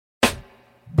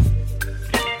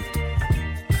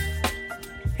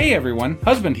Hey everyone,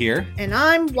 husband here. And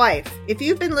I'm wife. If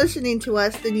you've been listening to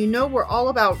us, then you know we're all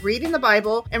about reading the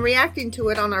Bible and reacting to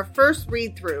it on our first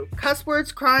read-through. Cuss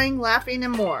words, crying, laughing,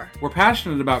 and more. We're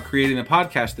passionate about creating a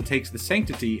podcast that takes the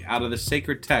sanctity out of the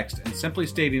sacred text and simply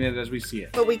stating it as we see it.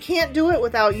 But we can't do it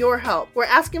without your help. We're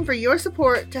asking for your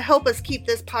support to help us keep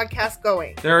this podcast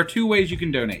going. There are two ways you can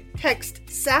donate. Text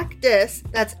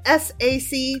SACDIS, that's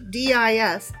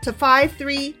SACDIS, to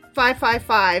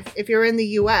 53555 if you're in the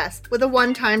U.S. with a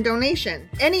one-time donation.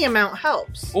 Any amount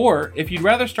helps. Or, if you'd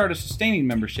rather start a sustaining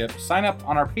membership, sign up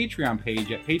on our Patreon page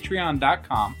at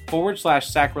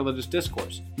patreon.com/sacrilegious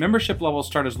discourse. Membership levels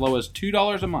start as low as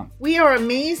 $2 a month. We are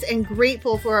amazed and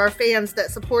grateful for our fans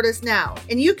that support us now,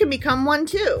 and you can become one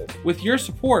too. With your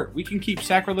support, we can keep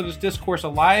Sacrilegious Discourse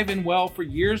alive and well for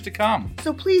years to come.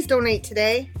 So please donate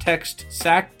today. Text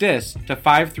SACDIS to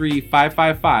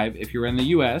 53555 if you're in the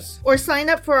U.S. Or sign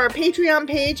up for our Patreon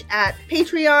page at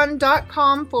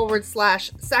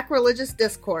patreon.com/sacrilegious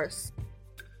discourse.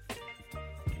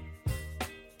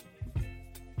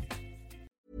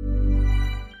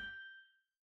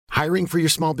 Hiring for your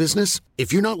small business?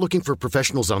 If you're not looking for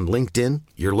professionals on LinkedIn,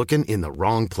 you're looking in the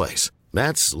wrong place.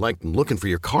 That's like looking for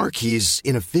your car keys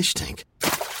in a fish tank.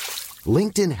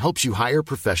 LinkedIn helps you hire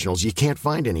professionals you can't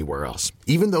find anywhere else,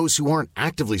 even those who aren't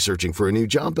actively searching for a new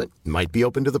job but might be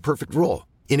open to the perfect role.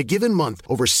 In a given month,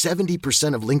 over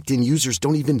 70% of LinkedIn users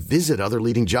don't even visit other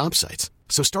leading job sites.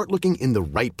 So start looking in the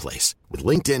right place. With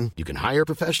LinkedIn, you can hire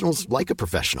professionals like a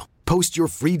professional. Post your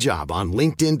free job on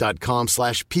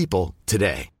linkedin.com/people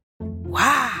today.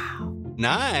 Wow.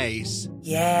 Nice.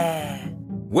 Yeah.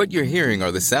 What you're hearing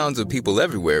are the sounds of people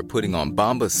everywhere putting on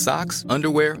Bombas socks,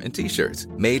 underwear, and T-shirts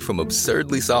made from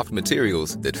absurdly soft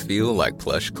materials that feel like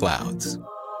plush clouds.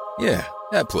 Yeah,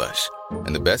 that plush.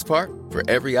 And the best part? For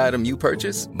every item you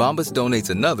purchase, Bombas donates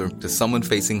another to someone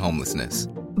facing homelessness.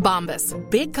 Bombas.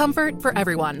 Big comfort for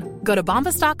everyone. Go to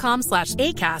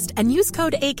bombas.com/ACAST and use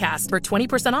code ACAST for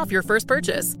 20% off your first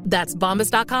purchase. That's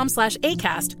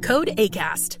bombas.com/ACAST. Code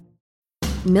ACAST.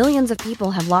 Millions of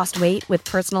people have lost weight with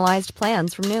personalized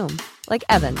plans from Noom. Like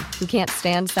Evan, who can't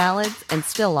stand salads and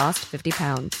still lost 50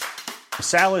 pounds.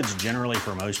 Salads generally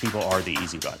for most people are the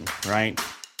easy button, right?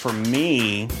 For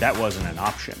me, that wasn't an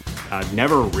option. I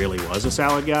never really was a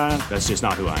salad guy. That's just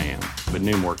not who I am. But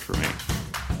Noom worked for me.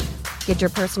 Get your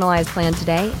personalized plan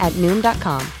today at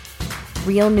Noom.com.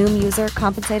 Real Noom user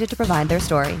compensated to provide their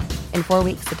story. In 4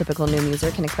 weeks, the typical Noom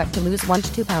user can expect to lose 1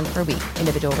 to 2 pounds per week.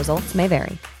 Individual results may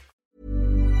vary.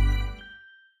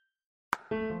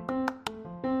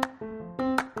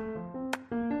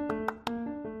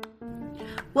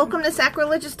 Welcome to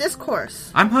Sacrilegious Discourse.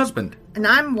 I'm husband. And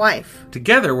I'm wife.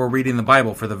 Together, we're reading the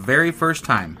Bible for the very first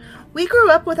time. We grew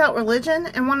up without religion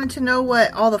and wanted to know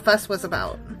what all the fuss was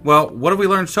about. Well, what have we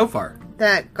learned so far?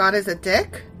 That God is a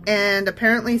dick, and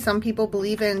apparently some people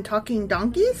believe in talking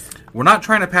donkeys? We're not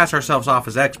trying to pass ourselves off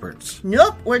as experts.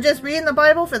 Nope, we're just reading the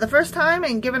Bible for the first time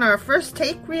and giving our first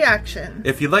take reaction.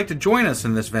 If you'd like to join us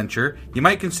in this venture, you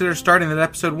might consider starting at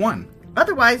episode 1.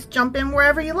 Otherwise, jump in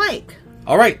wherever you like.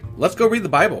 All right, let's go read the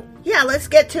Bible. Yeah, let's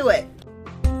get to it.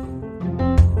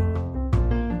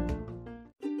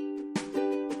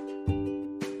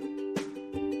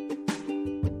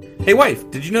 Hey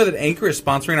wife, did you know that Anchor is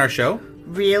sponsoring our show?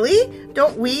 Really?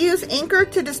 Don't we use Anchor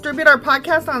to distribute our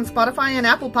podcast on Spotify and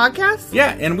Apple Podcasts?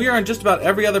 Yeah, and we are on just about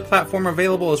every other platform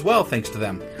available as well, thanks to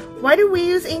them. Why do we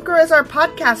use Anchor as our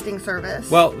podcasting service?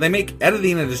 Well, they make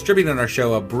editing and distributing our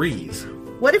show a breeze.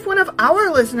 What if one of our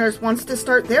listeners wants to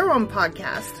start their own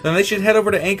podcast? Then they should head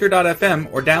over to Anchor.fm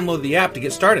or download the app to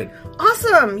get started.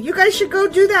 Awesome! You guys should go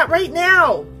do that right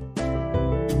now!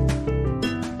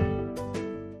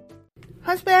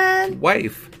 Husband!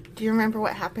 Wife. Do you remember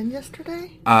what happened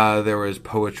yesterday? There was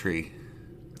poetry.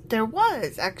 There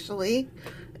was, actually.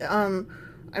 I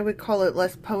would call it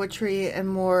less poetry and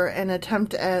more an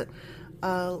attempt at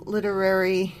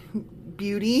literary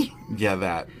beauty. Yeah,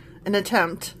 that. An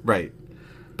attempt. Right.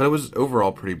 But it was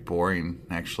overall pretty boring,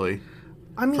 actually.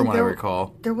 I mean, from what I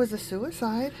recall. There was a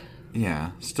suicide.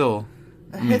 Yeah, still.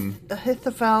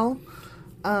 Ahithophel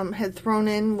had thrown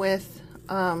in with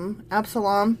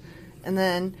Absalom, and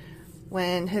then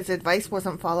when his advice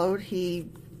wasn't followed, he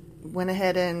went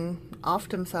ahead and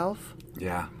offed himself.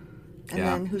 Yeah. And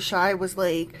then Hushai was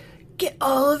like, get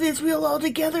all of Israel all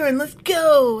together and let's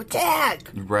go,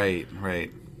 attack! Right.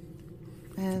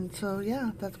 And so,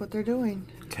 yeah, that's what they're doing.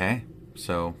 Okay.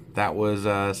 So that was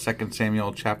 2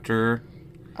 Samuel chapter...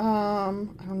 I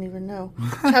don't even know.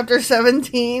 Chapter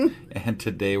 17. And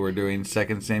today we're doing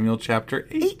 2 Samuel chapter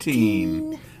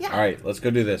 18. Yeah. All right, let's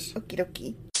go do this. Okie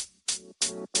dokie.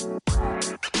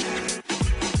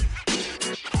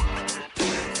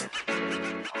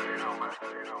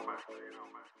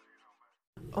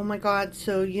 Oh my God.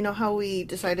 So you know how we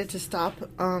decided to stop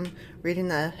reading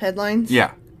the headlines?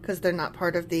 Yeah. Because they're not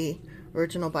part of the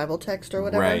original Bible text or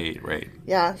whatever? Right.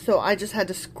 Yeah, so I just had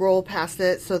to scroll past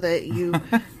it so that you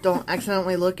don't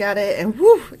accidentally look at it. And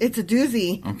whew, it's a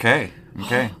doozy. Okay.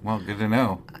 Well, good to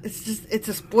know. It's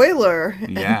a spoiler.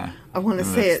 Yeah. I want to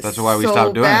say it. That's why we so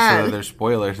stopped doing bad. it, so that there's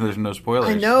spoilers. There's no spoilers.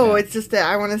 I know. Yeah. It's just that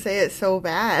I want to say it so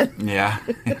bad. Yeah.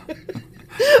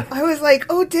 I was like,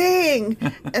 oh, dang.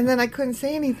 And then I couldn't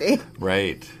say anything.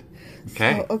 Right.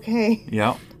 Okay. So, okay.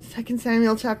 Yep. 2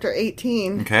 Samuel chapter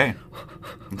 18. Okay.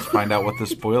 Let's find out what the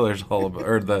spoilers all about,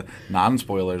 or the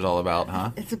non-spoilers all about,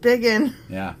 huh? It's a biggin.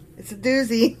 Yeah. It's a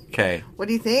doozy. Okay. What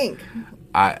do you think?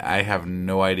 I have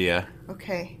no idea.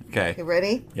 Okay. Okay. You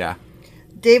ready? Yeah.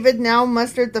 David now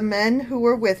mustered the men who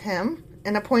were with him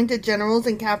and appointed generals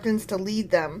and captains to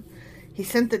lead them. He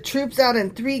sent the troops out in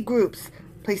 3 groups,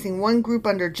 placing one group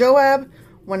under Joab,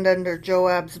 one under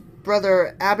Joab's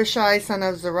brother Abishai, son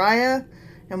of Zeruiah,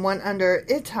 and one under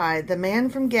Ittai, the man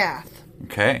from Gath.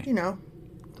 Okay. You know,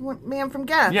 the man from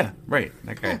Gath. Yeah, right.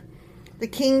 Okay. Yeah. The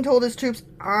king told his troops,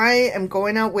 I am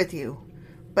going out with you.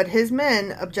 But his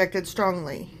men objected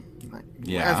strongly.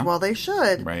 Yeah. As well they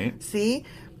should. Right. See?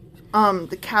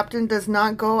 The captain does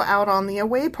not go out on the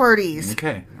away parties.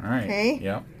 Okay. All right. Okay?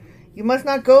 Yep. You must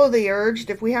not go, they urged.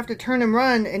 If we have to turn and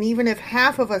run, and even if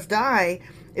half of us die,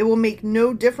 it will make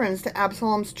no difference to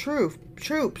Absalom's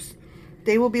troops.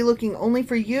 They will be looking only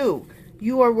for you.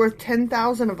 You are worth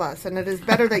 10,000 of us, and it is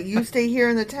better that you stay here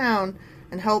in the town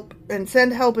and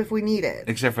send help if we need it.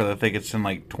 Except for that they could send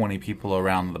like 20 people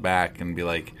around the back and be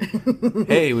like,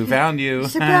 hey, we found you.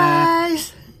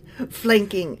 Surprise!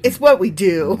 Flanking. It's what we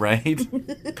do. Right?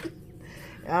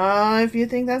 If you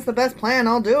think that's the best plan,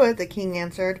 I'll do it, the king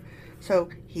answered. So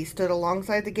he stood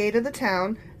alongside the gate of the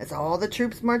town as all the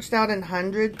troops marched out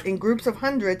in groups of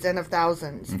hundreds and of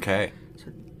thousands. Okay. So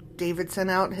David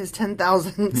sent out his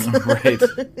 10,000s.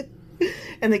 Right.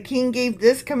 And the king gave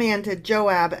this command to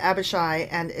Joab, Abishai,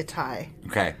 and Ittai.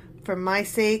 Okay. For my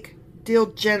sake, deal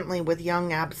gently with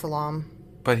young Absalom.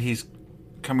 But he's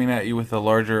coming at you with a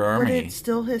larger army. But it's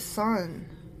still his son.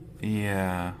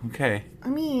 Yeah. Okay. I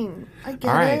mean, I get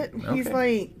All right. it. He's Okay.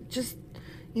 like, just,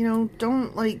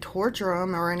 don't like torture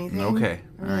him or anything. Okay.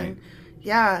 I All mean, right.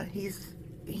 Yeah, he's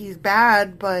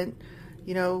bad, but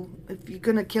if you're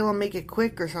gonna kill him, make it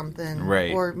quick or something.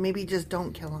 Right. Or maybe just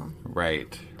don't kill him.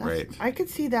 Right. Right. I could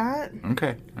see that.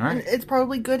 Okay. All And right. it's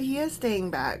probably good he is staying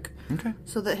back. Okay.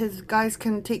 So that his guys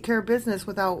can take care of business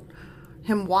without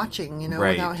him watching,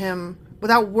 Right.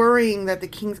 without worrying that the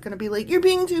king's going to be like, you're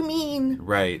being too mean.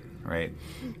 Right. Right.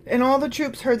 And all the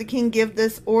troops heard the king give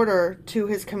this order to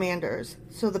his commanders.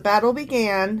 So the battle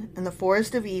began in the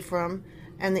forest of Ephraim,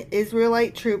 and the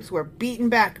Israelite troops were beaten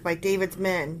back by David's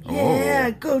men.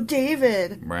 Yeah, Oh. go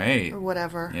David! Right. Or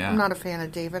whatever. Yeah. I'm not a fan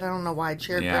of David. I don't know why I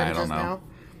cheered Yeah, for I him don't just know. now.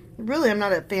 Really, I'm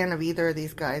not a fan of either of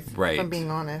these guys, Right. if I'm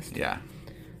being honest. Yeah.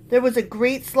 There was a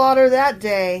great slaughter that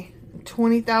day.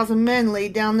 20,000 men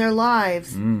laid down their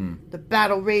lives. The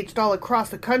battle raged all across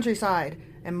the countryside,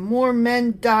 and more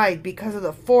men died because of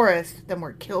the forest than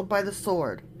were killed by the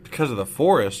sword. Because of the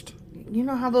forest. You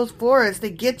know how those forests, they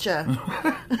get you.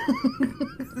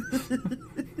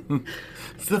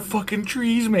 It's the fucking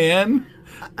trees, man.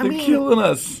 I They're mean- killing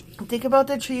us. Think about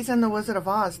the trees in The Wizard of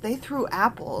Oz. They threw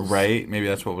apples. Right? Maybe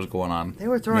that's what was going on. They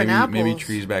were throwing Maybe apples.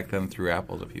 trees back then threw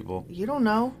apples at people. You don't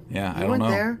know. Yeah, You I don't weren't know.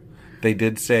 there. They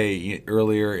did say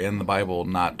earlier in the Bible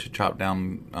not to chop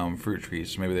down fruit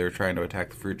trees. So maybe they were trying to attack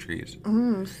the fruit trees.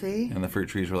 See? And the fruit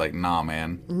trees were like, nah,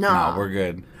 man. Nah. We're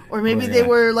good. Or maybe We're they gonna-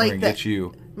 were like we're gonna get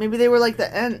you. Maybe they were like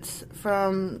the Ents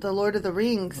from The Lord of the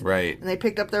Rings. Right. And they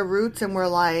picked up their roots and were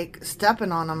like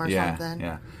stepping on them or Yeah, something.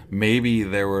 yeah. Maybe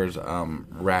there was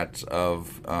rats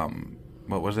of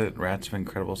what was it? Rats of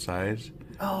incredible size.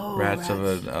 Oh, Rats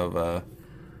of a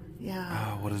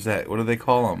yeah. what is that? What do they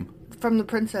call them? From The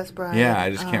Princess Bride. Yeah, I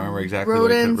just can't remember exactly.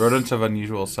 Rodents. Rodents of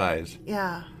unusual size.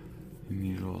 Yeah.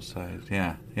 Unusual size.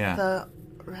 Yeah, yeah. The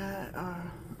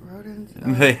rodents.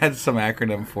 They had some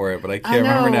acronym for it, but I I can't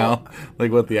remember know. now.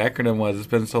 Like what the acronym was. It's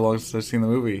been so long since I've seen the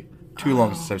movie. Too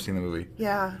long since I've seen the movie.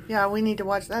 Yeah, we need to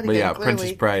watch that But again. yeah, clearly.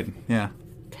 Princess Bride. Yeah.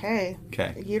 Okay.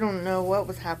 Okay. You don't know what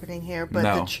was happening here, but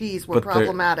No, the trees were but they're-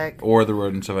 problematic. Or the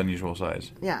rodents of unusual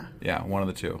size. Yeah. Yeah, one of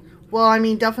the two. Well, I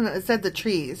mean, definitely, it said the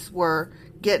trees were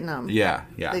getting them. Yeah,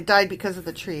 yeah. They died because of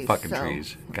the trees. Fucking so-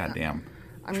 trees. Goddamn.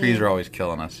 I Trees mean, are always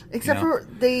killing us. Except you know? for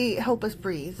they help us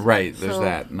breathe. Right, there's So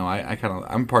that. No,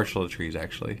 I'm partial to trees,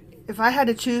 actually. If I had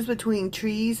to choose between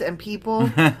trees and people,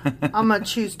 I'm going to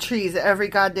choose trees every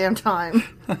goddamn time.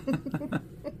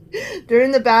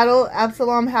 During the battle,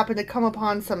 Absalom happened to come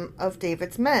upon some of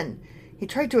David's men. He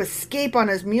tried to escape on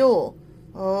his mule.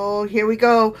 Oh, here we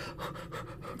go.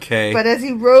 Okay. But as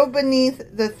he rode beneath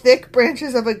the thick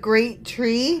branches of a great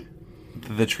tree...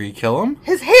 Did the tree kill him?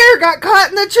 His hair got caught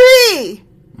in the tree!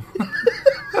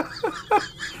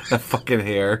 That fucking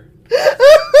hair.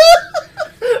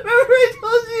 Remember I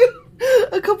told you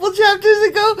a couple chapters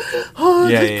ago? Oh,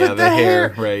 Yeah, just yeah, put the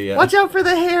hair, right, yeah. Watch out for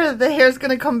the hair. The hair's going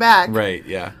to come back. Right,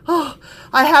 yeah. Oh,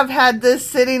 I have had this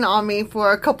sitting on me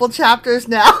for a couple chapters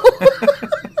now.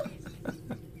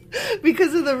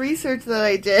 Because of the research that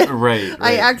I did. Right.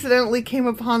 I accidentally came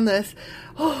upon this.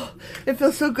 Oh, it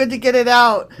feels so good to get it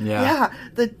out. Yeah.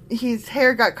 His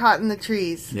hair got caught in the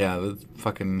trees. Yeah, the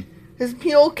fucking... His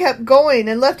mule kept going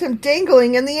and left him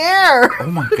dangling in the air. Oh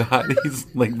my god, he's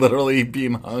like literally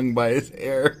being hung by his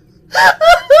hair.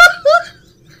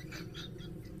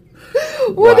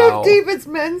 What Wow. if David's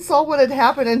men saw what had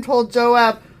happened and told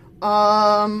Joab,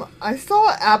 I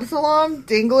saw Absalom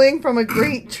dangling from a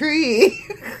great tree.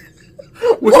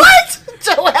 What?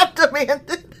 Joab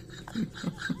demanded.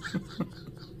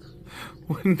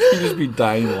 Wouldn't you just be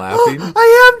dying laughing?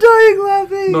 I am dying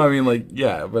laughing. No, I mean, like,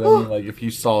 yeah, but I mean, like, if you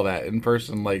saw that in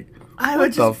person, like, I what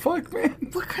would the just, fuck, man?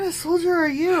 what kind of soldier are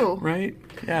you? Right?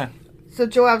 Yeah. So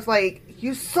Joab's like,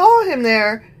 you saw him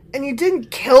there and you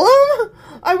didn't kill him?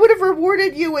 I would have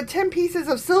rewarded you with 10 pieces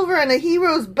of silver and a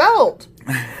hero's belt.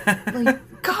 Like,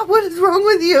 God, what is wrong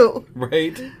with you?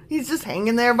 Right? He's just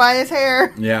hanging there by his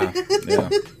hair. Yeah. Yeah.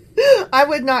 I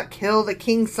would not kill the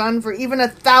king's son for even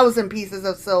 1,000 pieces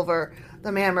of silver,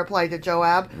 the man replied to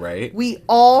Joab. Right. We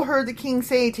all heard the king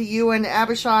say to you and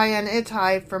Abishai and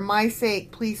Ittai, for my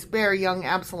sake, please spare young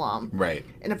Absalom. Right.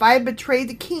 And if I had betrayed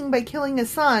the king by killing his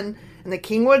son, and the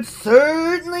king would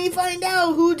certainly find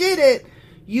out who did it,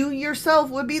 you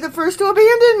yourself would be the first to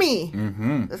abandon me.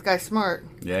 Mm-hmm. This guy's smart.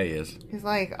 Yeah, he is. He's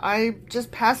like, I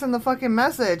just passing the fucking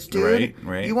message, dude. Right,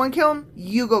 right. You want to kill him?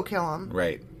 You go kill him.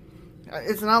 Right.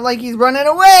 It's not like he's running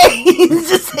away. He's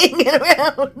just hanging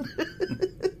around.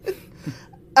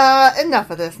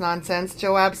 Enough of this nonsense,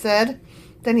 Joab said.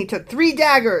 Then he took 3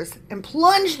 daggers and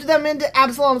plunged them into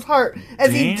Absalom's heart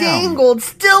as he dangled,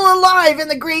 still alive in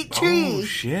the great tree. Oh,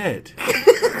 shit.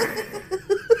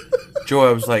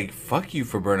 Joab's like, fuck you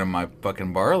for burning my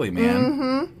fucking barley, man.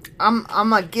 Mm-hmm. I'm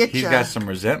gonna get you. He's got some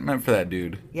resentment for that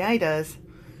dude. Yeah, he does.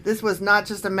 This was not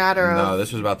just a matter of... No,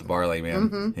 this was about the barley, man.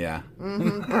 Mm-hmm. Yeah.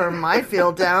 Mm-hmm. Burn my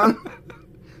field down.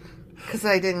 Because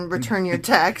I didn't return your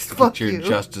text. Fuck your you.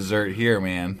 just dessert here,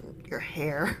 man. Your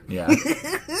hair. Yeah.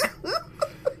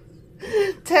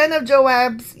 10 of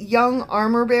Joab's young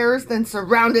armor bearers then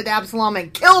surrounded Absalom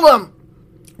and killed him.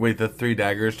 Wait, the 3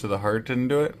 daggers to the heart didn't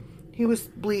do it? He was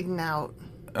bleeding out.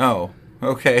 Oh,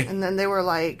 okay. And then they were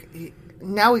like,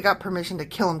 now we got permission to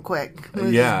kill him quick.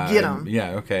 Let's Yeah. just get him.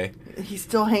 Yeah, okay. He's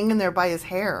still hanging there by his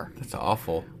hair. That's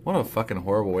awful. What a fucking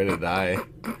horrible way to die.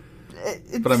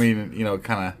 But I mean, you know,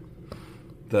 kind of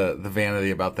the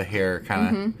vanity about the hair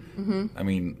kind of, I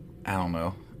mean, I don't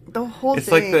know. The whole It's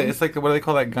thing. like the what do they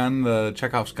call that gun? The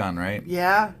Chekhov's gun, right?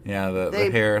 Yeah. Yeah,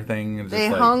 the hair thing. Is They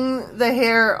just hung the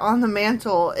hair on the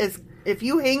mantle. If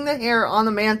you hang the hair on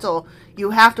the mantle,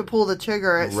 you have to pull the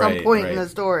trigger at some point in the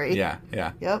story. Yeah,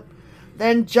 yeah. Yep.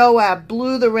 Then Joab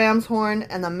blew the ram's horn,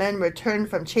 and the men returned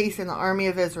from chasing the army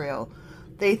of Israel.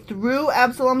 They threw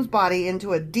Absalom's body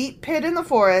into a deep pit in the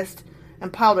forest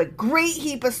and piled a great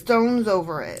heap of stones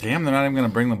over it. Damn, they're not even going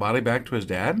to bring the body back to his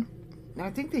dad? I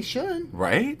think they should.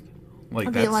 Right? Like,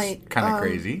 I'd be that's like, kind of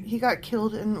crazy. He got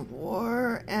killed in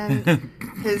war, and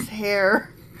his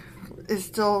hair is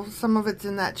still, some of it's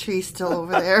in that tree still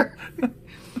over there.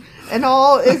 And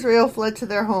all Israel fled to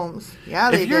their homes.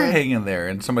 Yeah, they did. If you're hanging there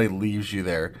and somebody leaves you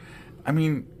there, I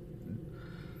mean,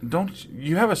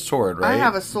 you have a sword, right? I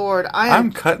have a sword.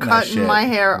 I'm cutting that shit, my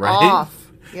hair right?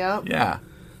 off. Yep. Yeah.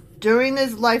 During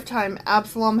his lifetime,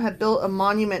 Absalom had built a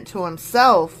monument to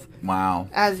himself. Wow.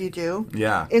 As you do.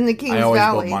 Yeah. In the King's I always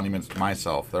Valley. build monuments to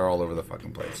myself. They're all over the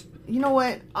fucking place. You know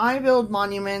what? I build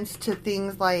monuments to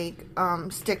things like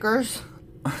stickers.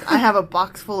 I have a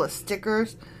box full of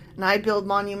stickers. And I build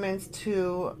monuments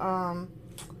to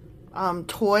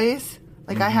toys.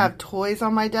 Like I have toys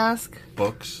on my desk.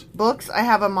 Books. Books. I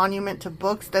have a monument to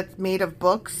books that's made of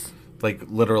books. Like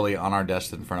literally on our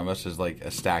desk in front of us is like a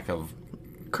stack of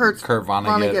Kurt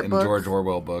Vonnegut and books. George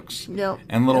Orwell books. Yep.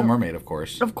 And Little Mermaid, of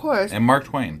course. Of course. And Mark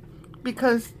Twain.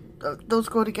 Because those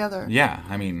go together. Yeah,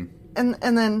 I mean... And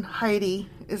then Heidi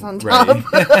is on top.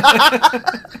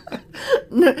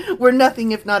 Right. We're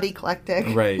nothing if not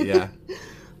eclectic. Right, yeah.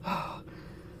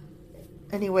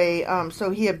 Anyway, so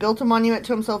he had built a monument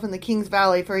to himself in the King's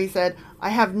Valley, for he said, I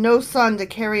have no son to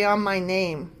carry on my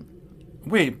name.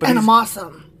 Wait, but and I'm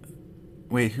awesome.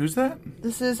 Wait, who's that?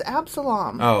 This is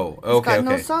Absalom. Oh, okay, He's got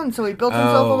no okay. son, so he built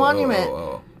himself a monument.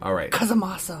 All right. Because I'm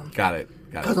awesome. Got it.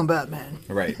 Because I'm Batman.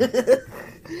 Right.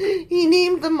 He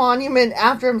named the monument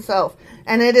after himself,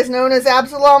 and it is known as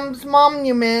Absalom's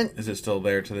Monument Is it still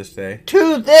there to this day?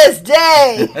 to this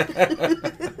day.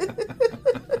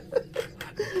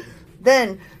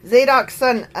 Then Zadok's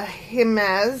son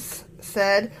Ahimaaz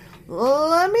said,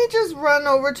 "Let me just run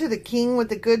over to the king with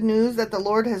the good news that the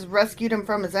Lord has rescued him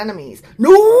from his enemies."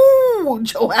 "No,"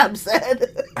 Joab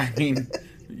said. I mean,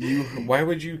 why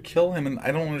would you kill him? And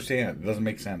I don't understand. It doesn't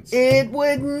make sense. "It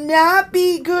would not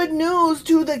be good news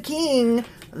to the king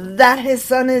that his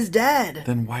son is dead.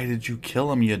 Then why did you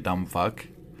kill him, you dumb fuck?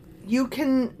 You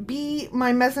can be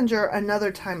my messenger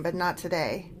another time, but not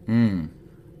today."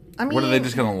 I mean, What, are they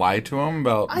just going to lie to him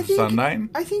about son dying?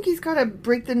 I think he's got to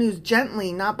break the news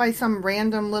gently, not by some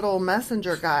random little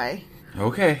messenger guy.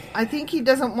 Okay. I think he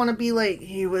doesn't want to be like,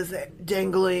 he was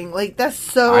dangling. Like, that's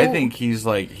so... I think he's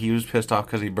like, he was pissed off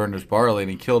because he burned his barley and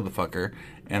he killed the fucker.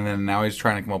 And then now he's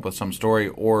trying to come up with some story,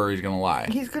 or he's going to lie.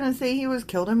 He's going to say he was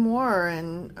killed in war,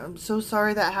 and I'm so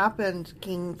sorry that happened,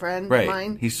 king friend Right. of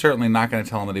mine. He's certainly not going to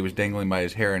tell him that he was dangling by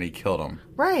his hair and he killed him.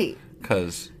 Right.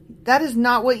 Because... That is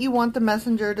not what you want the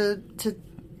messenger to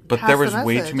But pass there was the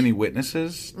way message. too many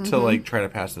witnesses to, like, try to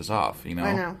pass this off, you know?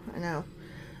 I know.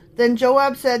 Then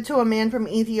Joab said to a man from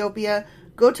Ethiopia,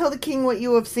 "Go tell the king what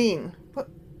you have seen."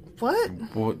 What?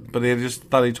 Well, but they just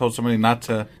thought he told somebody not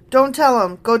to... Don't tell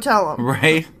him. Go tell him.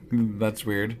 Right? That's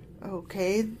weird.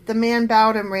 Okay. The man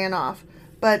bowed and ran off.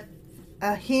 But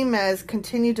Ahimaaz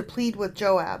continued to plead with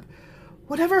Joab.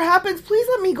 "Whatever happens, please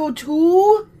let me go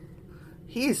too."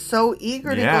 He is so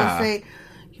eager to Yeah. go say,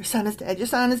 "Your son is dead, your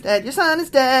son is dead, your son is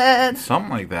dead."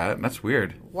 Something like that. That's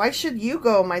weird. "Why should you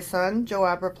go, my son?"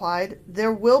 Joab replied.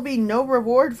 "There will be no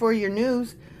reward for your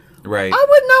news." Right. I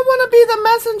would not want to be the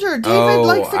messenger. David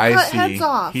likes to I cut see. heads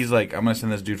off. He's like, I'm going to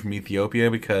send this dude from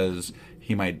Ethiopia because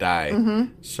he might die.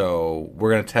 So we're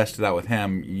going to test it out with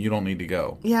him. You don't need to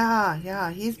go.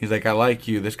 Yeah. He's like, I like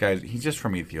you. This guy's, he's just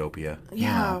from Ethiopia. Yeah,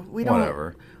 You know, we don't.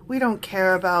 whatever. We don't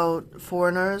care about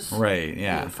foreigners. Right,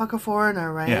 yeah. Fuck a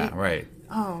foreigner, right? Yeah, right.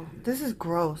 Oh, this is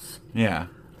gross. Yeah.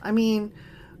 I mean,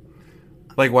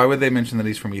 Like, why would they mention that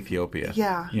he's from Ethiopia?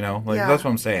 Yeah. You know? Like, Yeah. that's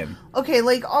what I'm saying. okay,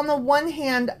 like on the one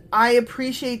hand, I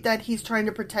appreciate that he's trying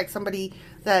to protect somebody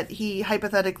that he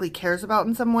hypothetically cares about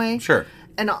in some way. Sure.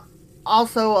 And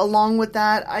also, along with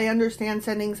that, I understand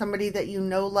sending somebody that you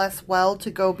know less well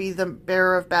to go be the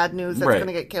bearer of bad news that's Right. going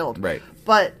to get killed. Right.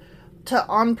 But to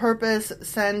on purpose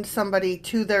send somebody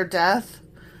to their death,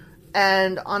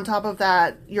 and on top of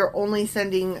that, you're only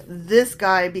sending this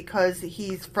guy because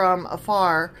he's from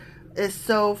afar, is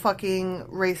so fucking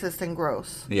racist and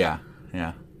gross. Yeah.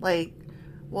 Yeah. Like,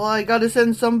 well, I gotta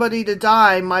send somebody to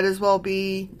die, might as well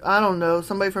be, I don't know,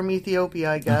 somebody from Ethiopia,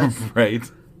 I guess. Right.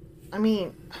 I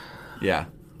mean, Yeah.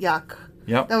 yuck.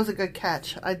 Yep. That was a good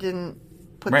catch. I didn't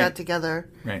put Right. that together.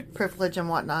 Right. Privilege and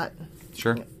whatnot.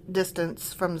 Sure.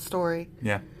 Distance from the story.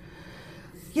 Yeah.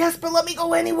 "Yes, but let me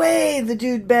go anyway," the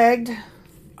dude begged.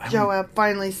 Joab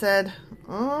finally said,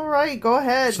 "All right, go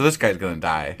ahead." So this guy's going to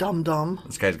die. Dum-dum.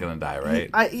 This guy's going to die,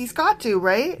 right? He's got to,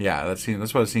 right? Yeah, that's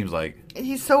what it seems like.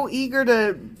 He's so eager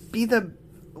to be the...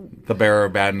 The bearer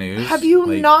of bad news. Have you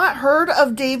Like, not heard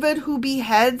of David who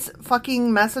beheads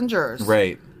fucking messengers?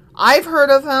 Right. I've heard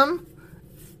of him.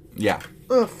 Yeah.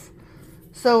 Oof.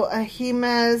 So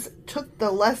Ahimaaz took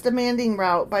the less demanding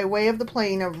route by way of the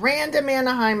plain and ran to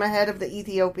Manaheim ahead of the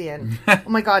Ethiopian. Oh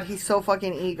my god, he's so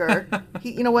fucking eager.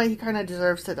 You know what? He kind of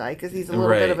deserves to die because he's a little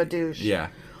Right. bit of a douche. Yeah.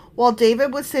 While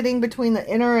David was sitting between the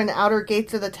inner and outer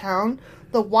gates of the town,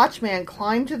 the watchman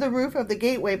climbed to the roof of the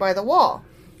gateway by the wall.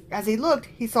 As he looked,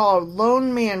 he saw a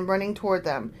lone man running toward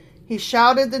them. He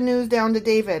shouted the news down to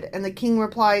David, and the king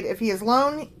replied, If he is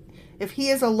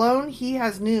alone, he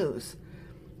has news."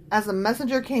 As the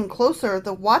messenger came closer,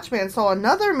 the watchman saw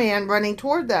another man running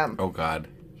toward them. Oh, God.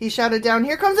 He shouted down,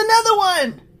 "Here comes another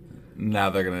one!" Now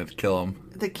they're going to kill him.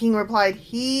 The king replied,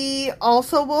 "He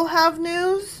also will have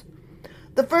news?"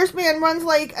 "The first man runs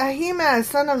like Ahimaaz,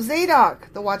 son of Zadok,"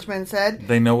 the watchman said.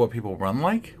 They know what people run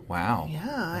like? Wow.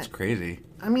 Yeah. That's crazy.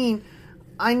 I mean,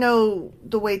 I know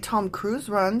the way Tom Cruise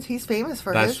runs. He's famous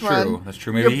for That's his true. run. That's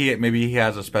true. Maybe he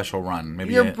has a special run.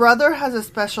 Maybe Your brother has a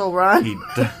special run. he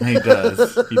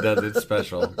does. He does. It's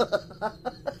special.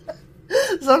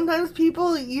 Sometimes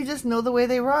people, you just know the way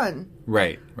they run.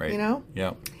 Right. You know?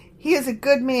 Yep. "He is a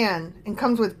good man and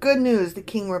comes with good news," the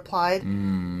king replied.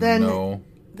 No.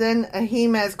 Then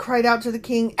Ahimaaz cried out to the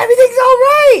king, "Everything's all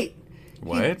right!"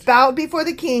 What? He bowed before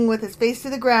the king with his face to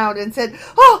the ground and said,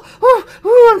 "Oh,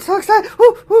 Ooh, I'm so excited.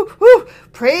 Ooh, ooh, ooh.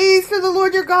 Praise to the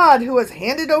Lord your God, who has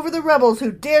handed over the rebels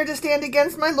who dare to stand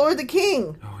against my lord the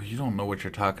king. Oh, you don't know what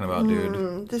you're talking about,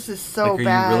 dude. This is so like, are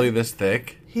bad. you really this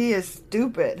thick? He is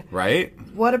stupid. Right?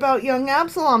 What about young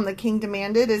Absalom, the king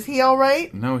demanded. Is he all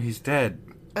right? No, he's dead.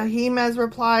 Ahimaaz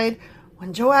replied,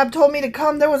 when Joab told me to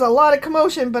come, there was a lot of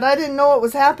commotion, but I didn't know what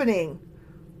was happening.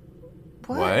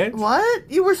 What? What?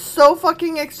 You were so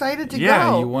fucking excited to go.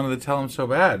 Yeah, you wanted to tell him so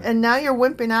bad. And now you're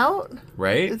wimping out?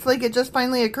 Right? It's like it just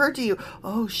finally occurred to you.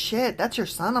 Oh, shit, that's your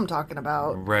son I'm talking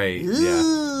about. Right,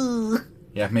 Ooh.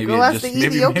 yeah. Maybe Go it ask just the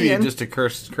maybe Ethiopian. it just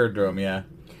occurred to him, yeah.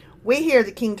 Wait here,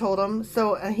 the king told him.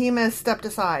 So Ahimaaz stepped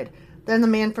aside. Then the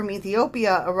man from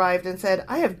Ethiopia arrived and said,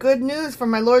 I have good news from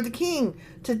my lord the king.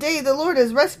 Today the Lord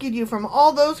has rescued you from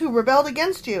all those who rebelled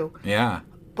against you. Yeah.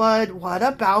 But what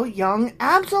about young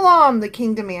Absalom? The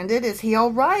king demanded. Is he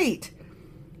all right?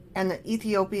 And the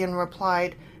Ethiopian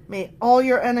replied, may all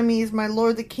your enemies, my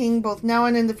lord the king, both now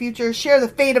and in the future, share the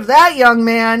fate of that young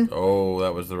man. Oh,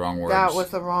 that was the wrong words. That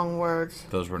was the wrong words.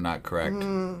 Those were not correct.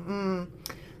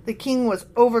 The king was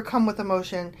overcome with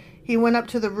emotion. He went up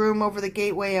to the room over the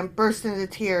gateway and burst into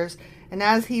tears. And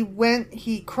as he went,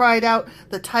 he cried out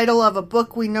the title of a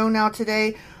book we know now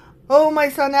today. Oh, my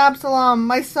son Absalom,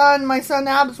 my son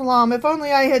Absalom, if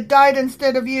only I had died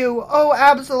instead of you. Oh,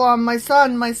 Absalom, my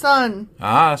son, my son.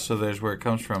 Ah, so there's where it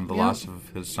comes from, the Yep. loss of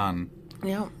his son.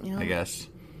 Yeah. I guess.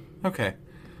 Okay.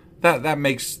 That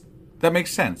makes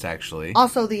sense, actually.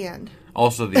 Also the end.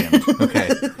 Also the end. Okay.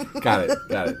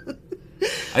 Got it.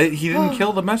 He didn't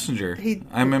kill the messenger.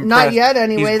 I'm impressed. Not yet,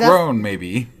 anyway. He's grown,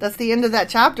 maybe. That's the end of that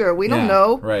chapter. We don't Yeah,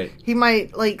 know. right. He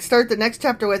might, start the next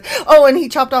chapter with, oh, and he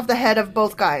chopped off the head of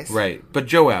both guys. Right. But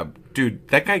Joab, dude,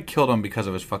 that guy killed him because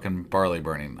of his fucking barley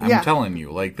burning. I'm Yeah. telling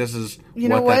you. This is You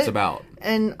know what that's what? about.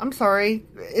 And I'm sorry,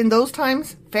 in those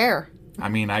times, fair. I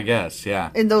mean, I guess,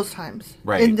 yeah. In those times.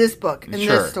 Right. In this book, in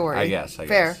Sure, this story. I guess.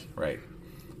 Fair. Right.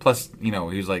 Plus, he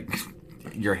was like,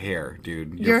 your hair,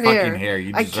 dude. Your fucking hair.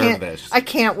 You deserve this. I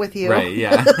can't with you. Right,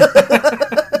 yeah.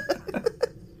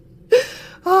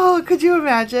 Oh, could you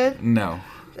imagine? No.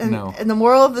 No. And the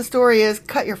moral of the story is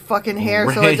cut your fucking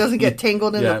hair so it Right. doesn't get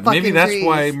tangled in the fucking maybe that's trees.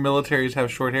 why militaries have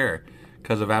short hair.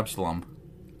 Because of Absalom.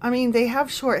 I mean, they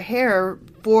have short hair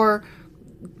for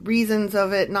reasons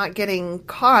of it not getting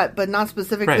caught, but not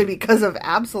specifically Right. because of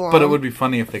Absalom. But it would be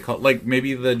funny if they called,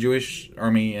 maybe the Jewish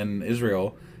army in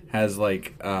Israel has, a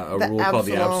rule called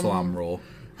the Absalom rule.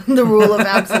 The rule of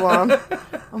Absalom.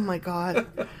 Oh my god.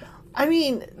 I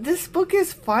mean, this book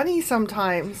is funny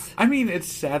sometimes. I mean, it's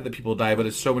sad that people die, but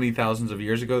it's so many thousands of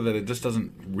years ago that it just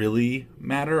doesn't really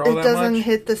matter all It that doesn't much.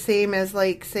 hit the same as,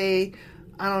 say,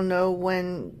 I don't know,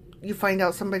 when you find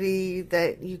out somebody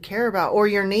that you care about or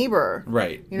your neighbor.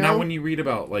 Right. You know? Now, when you read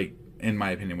about, in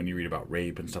my opinion, when you read about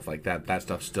rape and stuff like that, that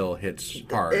stuff still hits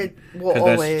hard. It will Because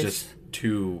always. that's just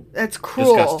too It's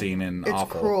cruel. disgusting and it's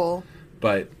awful. Cruel.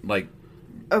 But,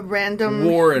 A random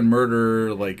war and murder,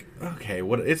 okay,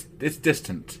 what it's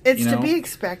distant. It's you know? to be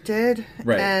expected.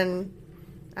 Right. And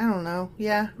I don't know.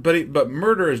 Yeah. But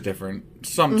murder is different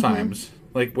sometimes.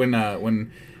 Mm-hmm.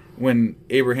 When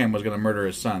Abraham was going to murder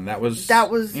his son, that was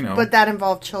but that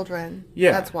involved children.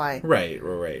 yeah, That's why. Right,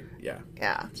 yeah.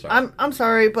 Yeah. Sorry. I'm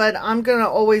sorry, but I'm going to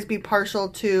always be partial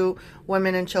to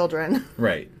women and children.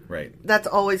 Right. That's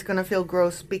always going to feel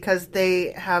gross because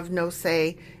they have no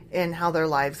say in how their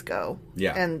lives go.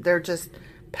 Yeah. And they're just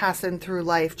passing through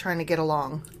life trying to get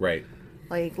along. Right.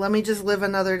 Let me just live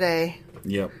another day.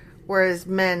 Yep. Whereas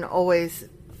men always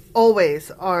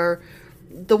are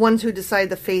the ones who decide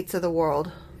the fates of the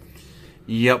world.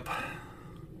 Yep.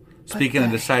 Speaking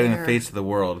of the deciding hair. the fates of the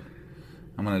world,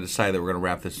 I'm going to decide that we're going to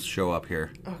wrap this show up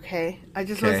here. Okay. I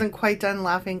just Okay. wasn't quite done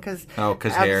laughing because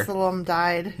hair. Absalom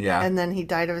died. Yeah. And then he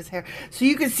died of his hair. So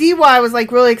you can see why I was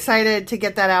really excited to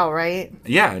get that out, right?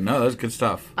 Yeah, no, that was good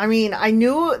stuff. I mean, I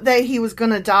knew that he was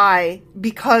going to die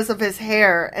because of his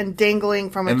hair and dangling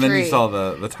from a And tree. then you saw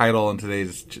the title in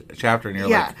today's chapter, and you're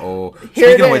Yeah. like, oh. Here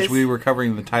it Speaking of which, is. we were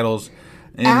covering the titles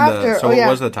in After- So oh, what yeah.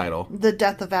 was the title? The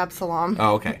Death of Absalom.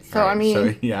 Oh, okay. So, All right. I mean,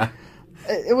 So, yeah.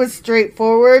 it was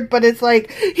straightforward, but it's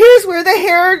here's where the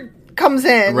hair comes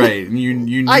in. Right. And you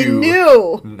knew I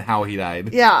knew. how he died.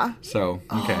 Yeah. So,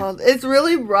 okay. Oh, it's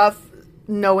really rough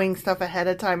knowing stuff ahead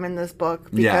of time in this book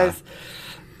because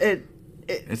It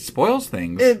spoils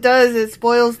things. it does. It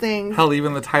spoils things. Hell,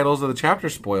 even the titles of the chapter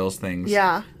spoils things.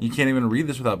 Yeah. You can't even read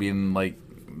this without being,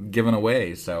 given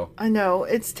away, so. I know.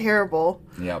 It's terrible.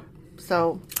 Yep.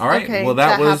 So, All right. okay, well,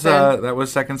 that happened.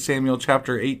 was 2 Samuel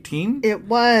chapter 18. It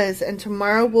was. And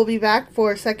tomorrow we'll be back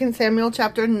for 2 Samuel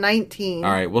chapter 19.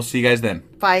 All right. We'll see you guys then.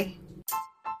 Bye.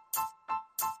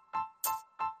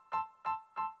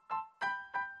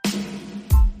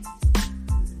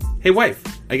 Hey, wife,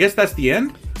 I guess that's the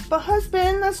end? But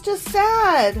husband, that's just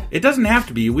sad. It doesn't have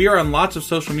to be. We are on lots of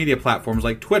social media platforms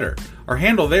like Twitter. Our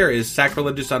handle there is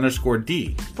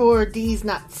sacrilegious_D. For D's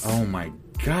nuts. Oh my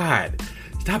God.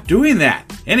 Stop doing that.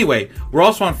 Anyway, we're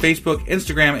also on Facebook,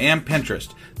 Instagram, and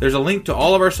Pinterest. There's a link to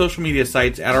all of our social media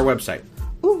sites at our website.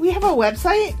 Ooh, we have a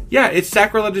website? Yeah, it's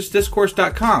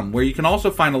sacrilegiousdiscourse.com, where you can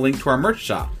also find a link to our merch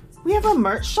shop. We have a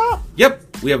merch shop?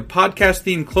 Yep, we have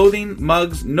podcast-themed clothing,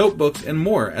 mugs, notebooks, and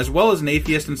more, as well as an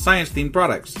atheist and science-themed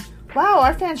products. Wow,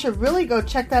 our fans should really go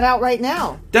check that out right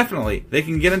now. Definitely. They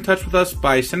can get in touch with us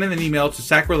by sending an email to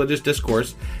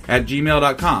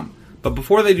sacrilegiousdiscourse@gmail.com. But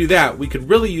before they do that, we could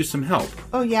really use some help.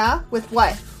 Oh yeah? With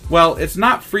what? Well, it's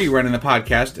not free running the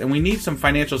podcast, and we need some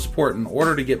financial support in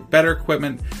order to get better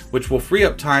equipment, which will free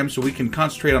up time so we can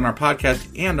concentrate on our podcast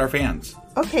and our fans.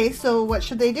 Okay, so what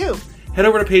should they do? Head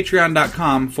over to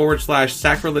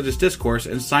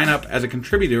patreon.com/sacrilegiousdiscourse and sign up as a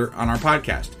contributor on our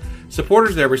podcast.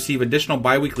 Supporters there receive additional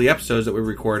bi-weekly episodes that we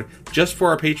record just for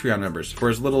our Patreon members for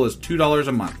as little as $2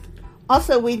 a month.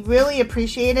 Also, we'd really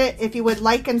appreciate it if you would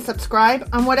like and subscribe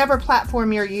on whatever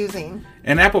platform you're using.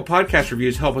 And Apple Podcast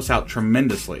reviews help us out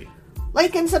tremendously.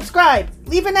 Like and subscribe.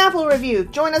 Leave an Apple review.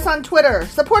 Join us on Twitter.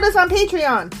 Support us on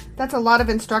Patreon. That's a lot of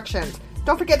instructions.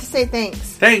 Don't forget to say thanks.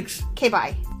 Thanks. Okay,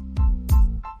 bye.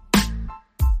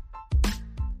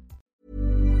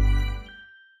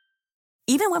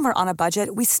 Even when we're on a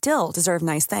budget, we still deserve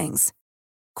nice things.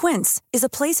 Quince is a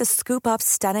place to scoop up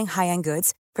stunning high-end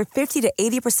goods for 50 to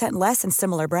 80% less than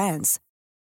similar brands.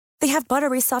 They have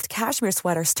buttery soft cashmere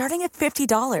sweaters starting at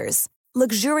 $50,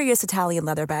 luxurious Italian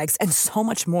leather bags, and so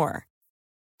much more.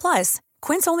 Plus,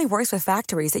 Quince only works with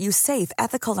factories that use safe,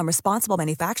 ethical, and responsible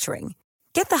manufacturing.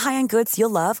 Get the high-end goods you'll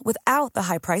love without the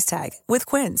high price tag with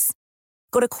Quince.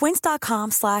 Go to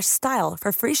quince.com/style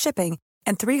for free shipping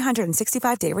and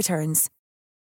 365-day returns.